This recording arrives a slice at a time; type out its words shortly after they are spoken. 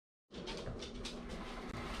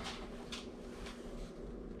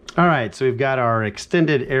All right, so we've got our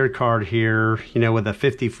extended air card here, you know, with a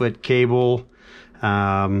 50-foot cable,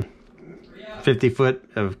 50 foot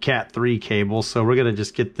of Cat 3 cable. So we're gonna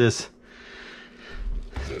just get this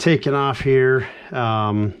taken off here,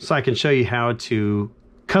 so I can show you how to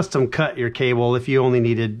custom cut your cable if you only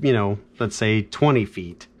needed, you know, let's say 20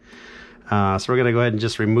 feet. So we're gonna go ahead and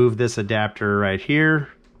just remove this adapter right here.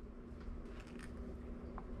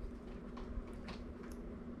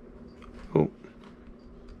 Oh.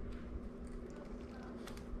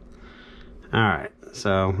 All right,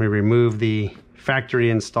 so we remove the factory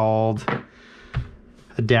installed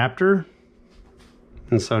adapter.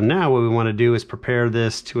 And so now what we want to do is prepare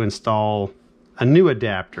this to install a new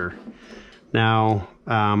adapter. Now,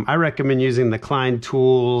 I recommend using the Klein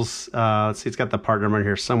Tools, let's see, it's got the part number in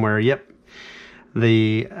here somewhere. Yep.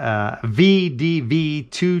 The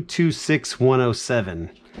VDV226107.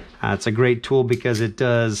 It's a great tool because it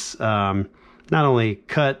does not only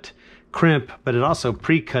cut, crimp, but it also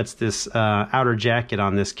pre-cuts this outer jacket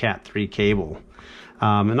on this Cat 3 cable.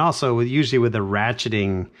 And also usually with the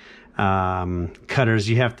ratcheting cutters,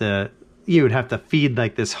 you would have to feed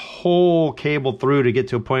like this whole cable through to get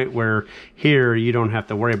to a point where here you don't have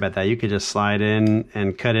to worry about that. You could just slide in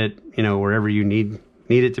and cut it, you know, wherever you need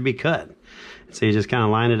it to be cut. So you just kind of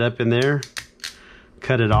line it up in there,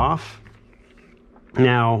 cut it off.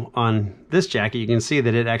 Now on this jacket, you can see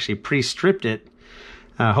that it actually pre-stripped it,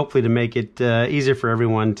 hopefully to make it easier for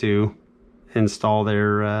everyone to install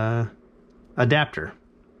their adapter.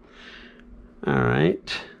 All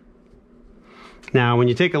right. Now, when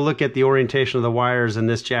you take a look at the orientation of the wires in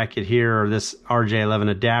this jacket here, or this RJ11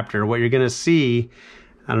 adapter, what you're going to see,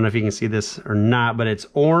 I don't know if you can see this or not, but it's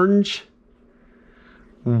orange,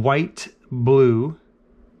 white, blue,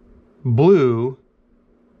 blue,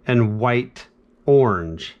 and white,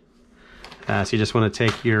 orange. So you just want to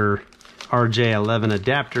take your RJ11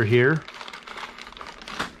 adapter here,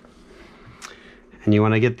 and you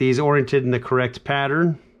want to get these oriented in the correct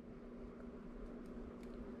pattern.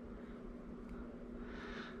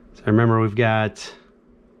 So remember, we've got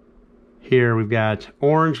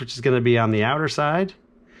orange, which is going to be on the outer side,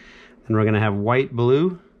 and we're going to have white,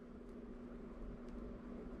 blue,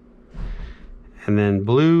 and then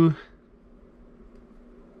blue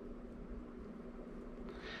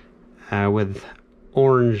with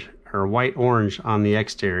orange or white orange on the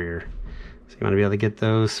exterior. So you want to be able to get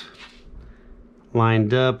those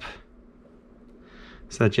lined up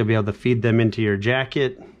so that you'll be able to feed them into your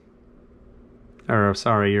jacket, or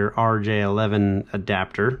sorry, your RJ11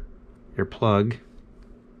 adapter, your plug.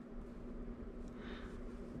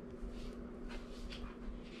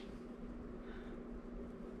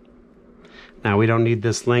 Now we don't need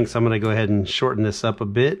this length, so I'm going to go ahead and shorten this up a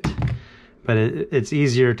bit, but it's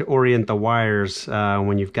easier to orient the wires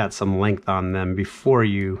when you've got some length on them before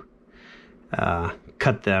you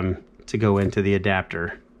cut them to go into the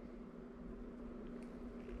adapter.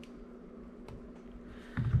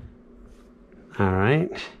 All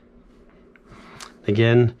right.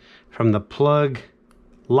 Again, from the plug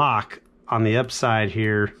lock on the upside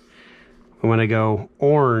here, we want to go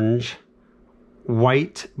orange,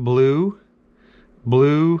 white, blue,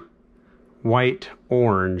 blue, white,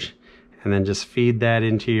 orange, and then just feed that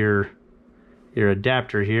into your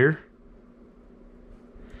adapter here.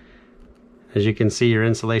 As you can see, your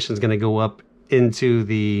insulation is going to go up into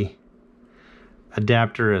the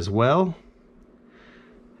adapter as well.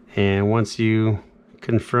 And once you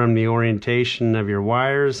confirm the orientation of your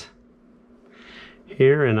wires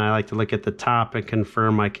here, and I like to look at the top and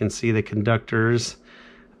confirm I can see the conductors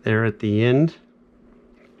there at the end,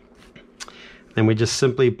 then we just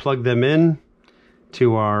simply plug them in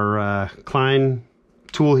to our Klein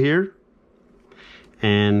tool here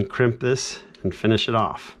and crimp this and finish it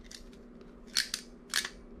off.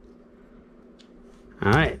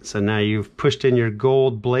 All right, so now you've pushed in your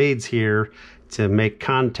gold blades here to make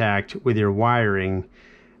contact with your wiring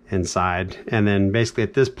inside, and then basically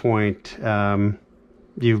at this point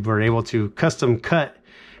you were able to custom cut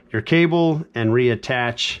your cable and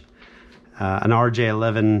reattach an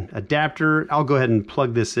RJ11 adapter. I'll go ahead and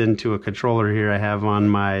plug this into a controller here I have on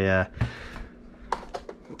my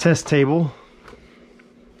test table,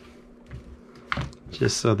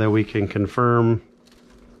 just so that we can confirm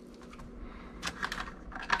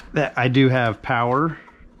that I do have power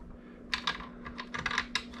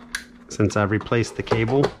since I've replaced the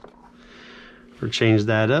cable or changed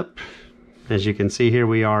that up. As you can see, here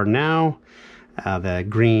we are now. The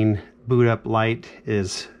green boot up light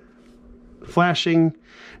is flashing.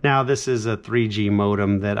 Now this is a 3G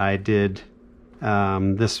modem that I did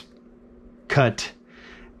this cut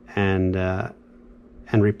and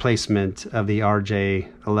and replacement of the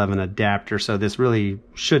RJ11 adapter. So this really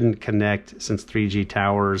shouldn't connect, since 3G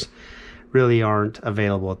towers really aren't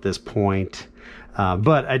available at this point.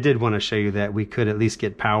 But I did want to show you that we could at least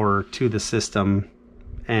get power to the system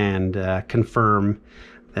and confirm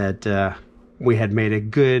that we had made a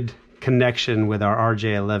good connection with our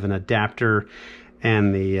RJ11 adapter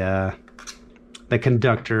and the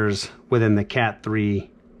conductors within the Cat 3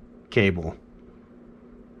 cable.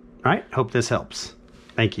 All right, hope this helps.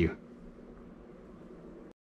 Thank you.